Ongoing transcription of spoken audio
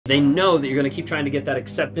They know that you're going to keep trying to get that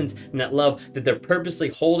acceptance and that love that they're purposely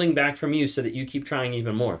holding back from you so that you keep trying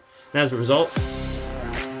even more. And as a result,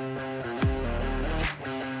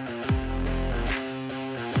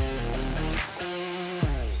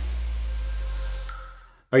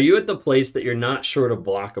 are you at the place that you're not sure to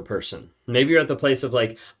block a person? Maybe you're at the place of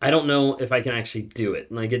like, I don't know if I can actually do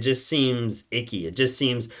it. Like, it just seems icky. It just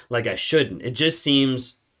seems like I shouldn't. It just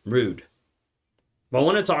seems rude. But I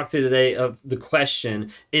want to talk to you today of the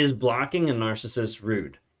question, is blocking a narcissist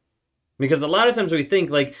rude? Because a lot of times we think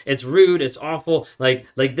like it's rude, it's awful, like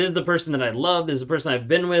this is the person that I love, this is the person I've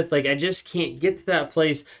been with, like I just can't get to that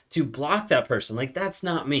place to block that person. Like, that's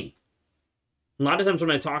not me. A lot of times when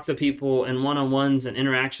I talk to people in one-on-ones and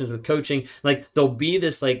interactions with coaching, like there'll be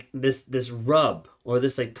this like this rub or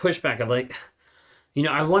this like pushback of like, you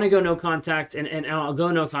know, I want to go no contact and I'll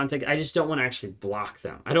go no contact. I just don't want to actually block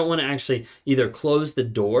them. I don't want to actually either close the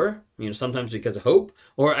door, you know, sometimes because of hope,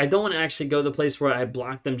 or I don't want to actually go to the place where I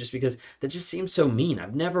block them just because that just seems so mean.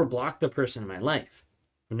 I've never blocked a person in my life.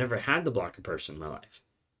 I've never had to block a person in my life.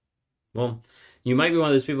 Well, you might be one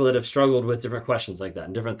of those people that have struggled with different questions like that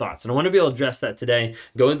and different thoughts. And I want to be able to address that today,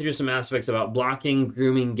 going through some aspects about blocking,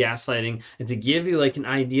 grooming, gaslighting, and to give you like an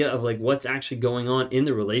idea of like what's actually going on in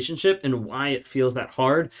the relationship and why it feels that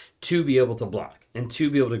hard to be able to block and to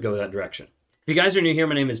be able to go that direction. If you guys are new here,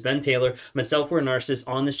 my name is Ben Taylor. I'm a self-aware narcissist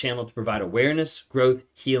on this channel to provide awareness, growth,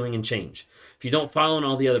 healing, and change. If you don't follow on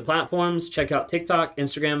all the other platforms, check out TikTok,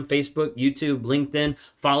 Instagram, Facebook, YouTube, LinkedIn.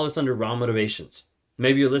 Follow us under Raw Motivations.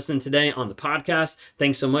 Maybe you're listening today on the podcast.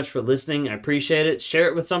 Thanks so much for listening. I appreciate it. Share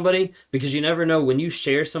it with somebody because you never know when you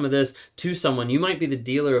share some of this to someone, you might be the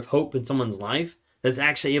dealer of hope in someone's life that's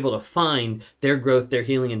actually able to find their growth, their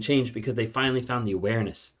healing, and change because they finally found the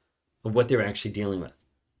awareness of what they're actually dealing with.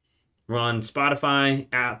 We're on Spotify,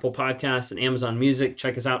 Apple Podcasts, and Amazon Music.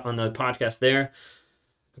 Check us out on the podcast there.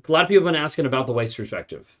 A lot of people have been asking about the wife's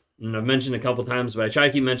perspective. And I've mentioned a couple times, but I try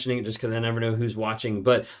to keep mentioning it just because I never know who's watching.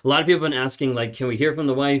 But a lot of people have been asking, like, can we hear from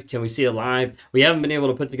the wife? Can we see it live? We haven't been able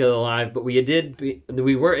to put together live, but we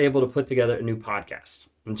were able to put together a new podcast.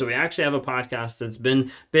 And so we actually have a podcast that's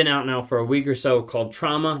been out now for a week or so called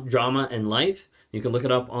Trauma, Drama, and Life. You can look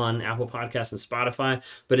it up on Apple Podcasts and Spotify.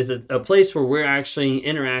 But it's a place where we're actually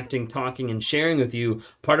interacting, talking, and sharing with you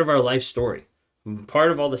part of our life story,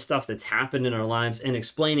 part of all the stuff that's happened in our lives, and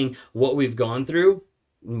explaining what we've gone through,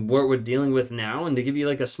 what we're dealing with now, and to give you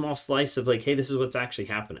like a small slice of like, hey, this is what's actually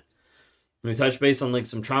happening. We touch base on like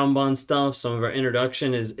some trauma bond stuff. Some of our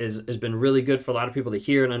introduction has been really good for a lot of people to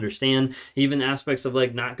hear and understand, even aspects of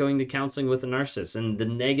like not going to counseling with a narcissist and the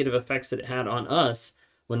negative effects that it had on us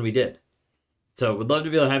when we did. So we'd love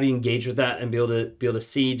to be able to have you engage with that and be able to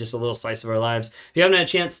see just a little slice of our lives. If you haven't had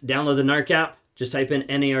a chance, download the NARC app. Just type in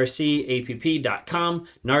narcapp.com,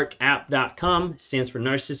 narcapp.com, stands for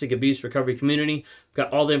Narcissistic Abuse Recovery Community. We've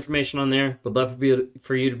got all the information on there. Would love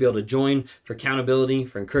for you to be able to join for accountability,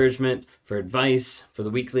 for encouragement, for advice, for the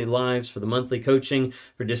weekly lives, for the monthly coaching,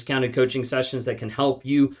 for discounted coaching sessions that can help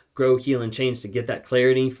you grow, heal, and change to get that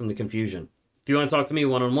clarity from the confusion. If you want to talk to me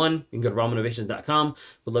one-on-one, you can go to rawmotivations.com.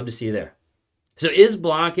 Would love to see you there. So is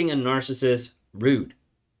blocking a narcissist rude?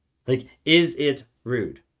 Like, is it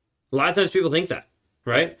rude? A lot of times people think that,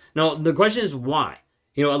 right? Now, the question is why?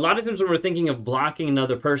 You know, a lot of times when we're thinking of blocking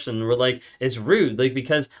another person, we're like, it's rude. Like,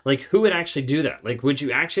 because, like, who would actually do that? Like, would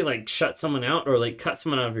you actually, like, shut someone out or, like, cut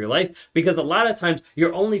someone out of your life? Because a lot of times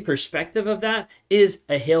your only perspective of that is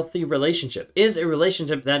a healthy relationship, is a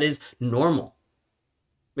relationship that is normal.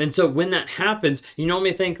 And so when that happens, you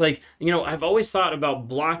normally think like, you know, I've always thought about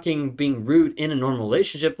blocking being rude in a normal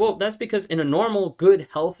relationship. Well, that's because in a normal, good,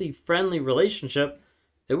 healthy, friendly relationship,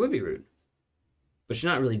 it would be rude. But you're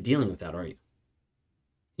not really dealing with that, are you?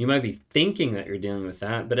 You might be thinking that you're dealing with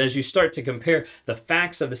that, but as you start to compare the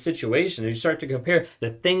facts of the situation, as you start to compare the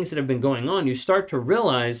things that have been going on, you start to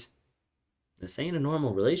realize this ain't a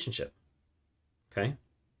normal relationship, okay?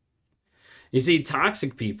 You see,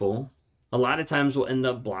 toxic people a lot of times will end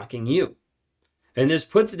up blocking you. And this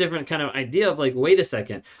puts a different kind of idea of like, wait a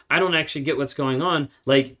second, I don't actually get what's going on.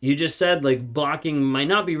 Like you just said, like blocking might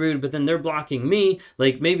not be rude, but then they're blocking me.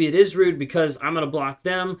 Like maybe it is rude because I'm going to block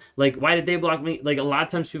them. Like why did they block me? Like a lot of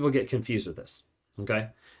times people get confused with this, okay?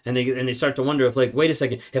 And they start to wonder if like, wait a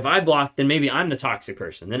second, if I block, then maybe I'm the toxic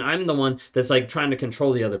person. Then I'm the one that's like trying to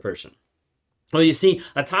control the other person. Well, you see,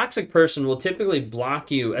 a toxic person will typically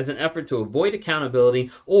block you as an effort to avoid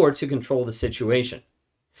accountability or to control the situation.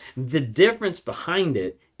 The difference behind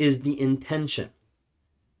it is the intention.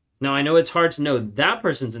 Now, I know it's hard to know that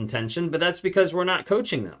person's intention, but that's because we're not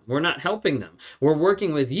coaching them. We're not helping them. We're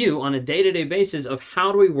working with you on a day-to-day basis of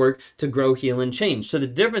how do we work to grow, heal, and change. So the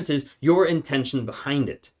difference is your intention behind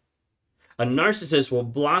it. A narcissist will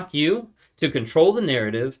block you to control the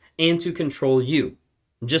narrative and to control you.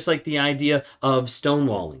 Just like the idea of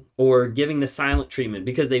stonewalling or giving the silent treatment,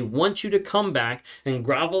 because they want you to come back and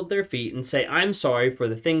grovel at their feet and say, I'm sorry for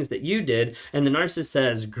the things that you did. And the narcissist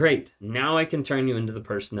says, great, now I can turn you into the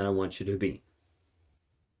person that I want you to be.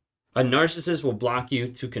 A narcissist will block you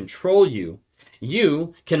to control you.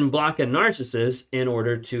 You can block a narcissist in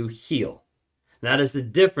order to heal. That is the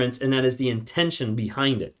difference, and that is the intention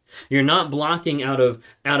behind it. You're not blocking out of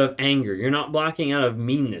anger. You're not blocking out of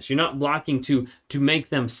meanness. You're not blocking to make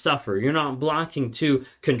them suffer. You're not blocking to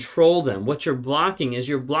control them. What you're blocking is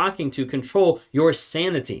you're blocking to control your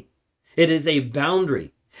sanity. It is a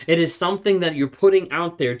boundary. It is something that you're putting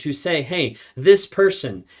out there to say, hey, this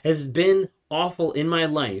person has been awful in my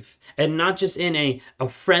life, and not just in a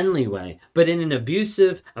friendly way, but in an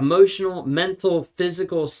abusive, emotional, mental,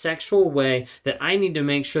 physical, sexual way that I need to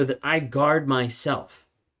make sure that I guard myself.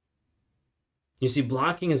 You see,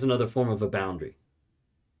 blocking is another form of a boundary.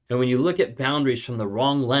 And when you look at boundaries from the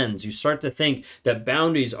wrong lens, you start to think that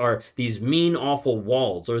boundaries are these mean, awful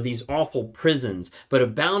walls or these awful prisons. But a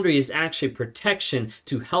boundary is actually protection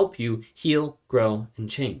to help you heal, grow, and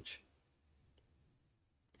change.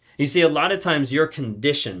 You see, a lot of times you're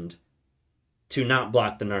conditioned to not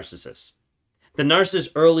block the narcissist. The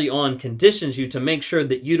narcissist early on conditions you to make sure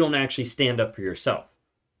that you don't actually stand up for yourself.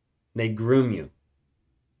 They groom you.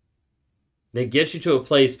 They get you to a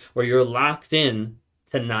place where you're locked in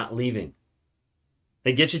to not leaving.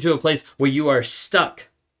 They get you to a place where you are stuck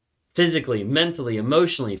physically, mentally,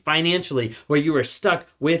 emotionally, financially, where you are stuck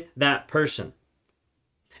with that person.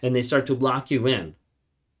 And they start to lock you in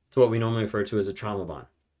to what we normally refer to as a trauma bond,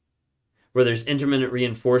 where there's intermittent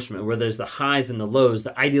reinforcement, where there's the highs and the lows,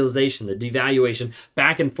 the idealization, the devaluation,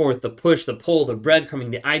 back and forth, the push, the pull, the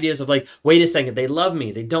breadcrumbing, the ideas of like, wait a second, they love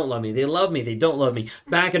me, they don't love me, they love me, they don't love me,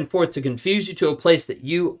 back and forth to confuse you to a place that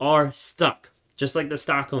you are stuck. Just like the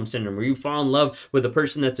Stockholm Syndrome, where you fall in love with the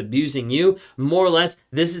person that's abusing you. More or less,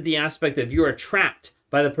 this is the aspect of you are trapped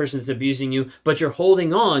by the person that's abusing you, but you're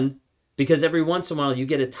holding on because every once in a while you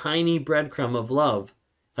get a tiny breadcrumb of love,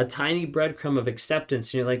 a tiny breadcrumb of acceptance,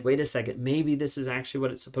 and you're like, wait a second, maybe this is actually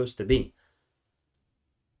what it's supposed to be.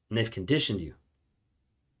 And they've conditioned you.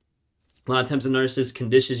 A lot of times a narcissist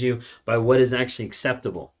conditions you by what is actually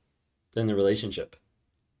acceptable in the relationship.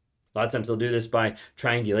 A lot of times they'll do this by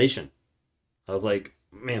triangulation. Of like,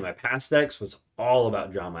 man, my past ex was all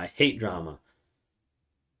about drama. I hate drama.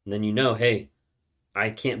 And then you know, hey,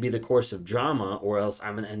 I can't be the course of drama or else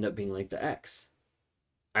I'm going to end up being like the ex.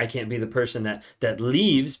 I can't be the person that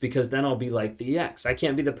leaves because then I'll be like the ex. I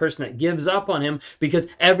can't be the person that gives up on him because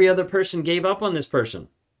every other person gave up on this person.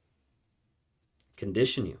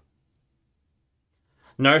 Condition you.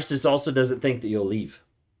 Narcissist also doesn't think that you'll leave.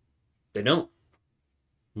 They don't.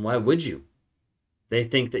 Why would you? They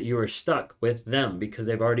think that you are stuck with them because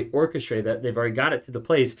they've already orchestrated that. They've already got it to the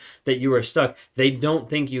place that you are stuck. They don't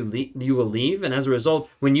think you will leave. And as a result,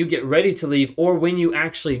 when you get ready to leave or when you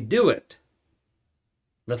actually do it,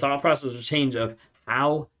 the thought process will change of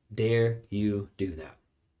how dare you do that?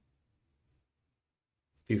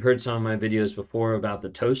 If you've heard some of my videos before about the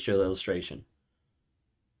toaster illustration,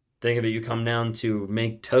 think of it, you come down to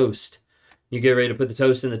make toast. You get ready to put the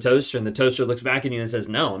toast in the toaster and the toaster looks back at you and says,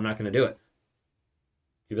 no, I'm not going to do it.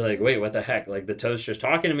 You'd be like, wait, what the heck? Like the toaster's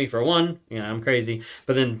talking to me for one, I'm crazy.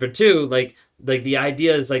 But then for two, like the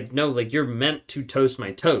idea is like, no, like you're meant to toast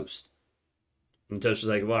my toast. And the toaster's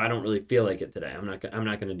like, well, I don't really feel like it today. I'm not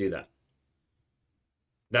going to do that.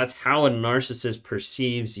 That's how a narcissist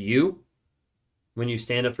perceives you when you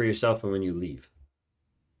stand up for yourself and when you leave.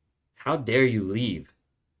 How dare you leave?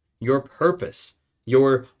 Your purpose,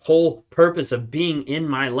 your whole purpose of being in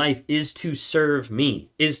my life is to serve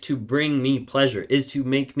me, is to bring me pleasure, is to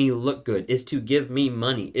make me look good, is to give me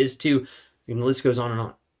money, is to, and the list goes on and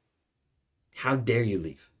on. How dare you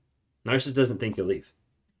leave? Narcissist doesn't think you'll leave.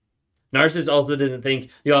 Narcissist also doesn't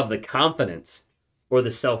think you'll have the confidence or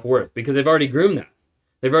the self-worth because they've already groomed that.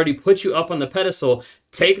 They've already put you up on the pedestal,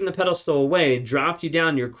 taken the pedestal away, dropped you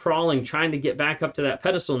down, you're crawling, trying to get back up to that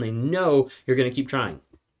pedestal, and they know you're going to keep trying.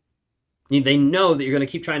 They know that you're going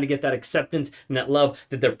to keep trying to get that acceptance and that love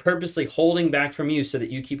that they're purposely holding back from you so that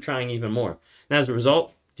you keep trying even more. And as a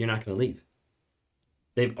result, you're not going to leave.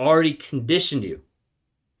 They've already conditioned you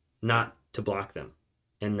not to block them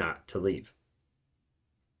and not to leave.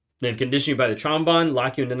 They've conditioned you by the trauma bond,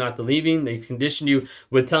 lock you into not to leaving. They've conditioned you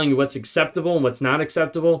with telling you what's acceptable and what's not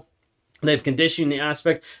acceptable. They've conditioned you in the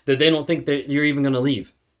aspect that they don't think that you're even going to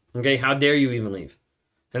leave. Okay, how dare you even leave?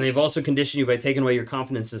 And they've also conditioned you by taking away your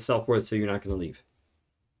confidence and self-worth so you're not going to leave.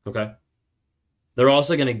 Okay? They're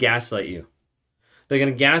also going to gaslight you. They're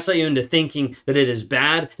going to gaslight you into thinking that it is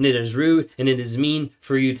bad and it is rude and it is mean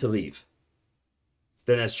for you to leave.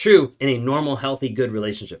 Then that's true in a normal, healthy, good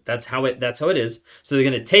relationship. That's how it is. So they're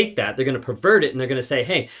going to take that, they're going to pervert it, and they're going to say,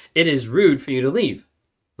 hey, it is rude for you to leave.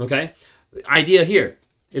 Okay? Idea here,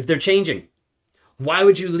 if they're changing, why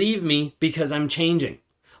would you leave me because I'm changing?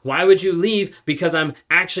 Why would you leave because I'm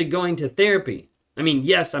actually going to therapy? I mean,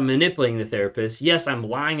 yes, I'm manipulating the therapist. Yes, I'm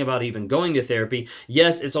lying about even going to therapy.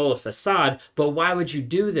 Yes, it's all a facade, but why would you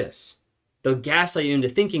do this? They'll gaslight you into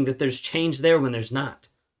thinking that there's change there when there's not.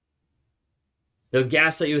 They'll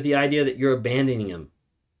gaslight you with the idea that you're abandoning them.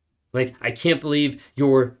 Like, I can't believe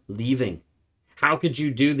you're leaving. How could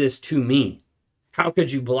you do this to me? How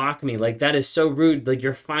could you block me? Like, that is so rude. Like,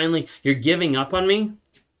 you're giving up on me.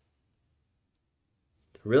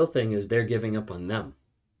 The real thing is they're giving up on them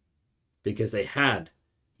because they had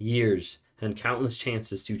years and countless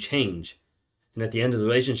chances to change. And at the end of the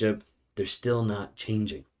relationship, they're still not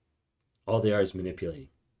changing. All they are is manipulating.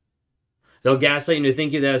 They'll gaslight you into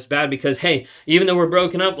thinking that it's bad because, hey, even though we're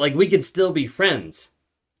broken up, like, we could still be friends.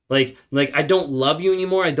 Like I don't love you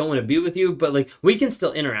anymore. I don't want to be with you, but like, we can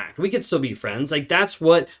still interact. We could still be friends. Like, that's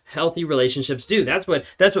what healthy relationships do. That's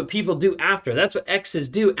what people do after. That's what exes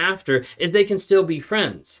do after, is they can still be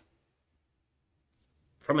friends.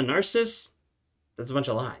 From a narcissist, that's a bunch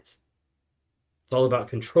of lies. It's all about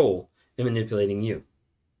control and manipulating you.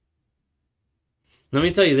 Let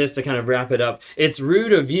me tell you this to kind of wrap it up. It's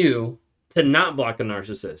rude of you to not block a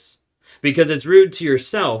narcissist because it's rude to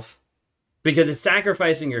yourself, because it's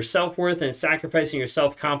sacrificing your self-worth and it's sacrificing your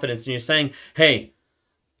self-confidence, and you're saying, hey,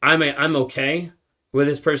 I'm okay with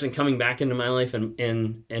this person coming back into my life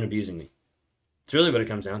and abusing me. It's really what it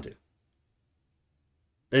comes down to.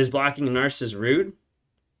 Is blocking a narcissist rude?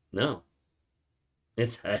 No.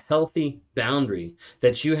 It's a healthy boundary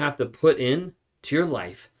that you have to put in to your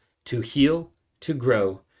life to heal, to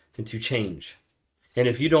grow, and to change. And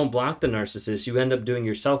if you don't block the narcissist, you end up doing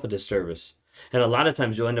yourself a disservice. And a lot of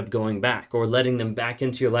times you'll end up going back or letting them back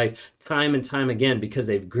into your life time and time again because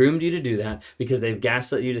they've groomed you to do that, because they've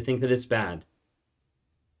gaslit you to think that it's bad.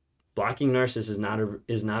 Blocking narcissists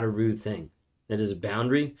is not a rude thing. It is a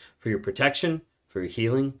boundary for your protection, for your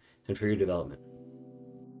healing, and for your development.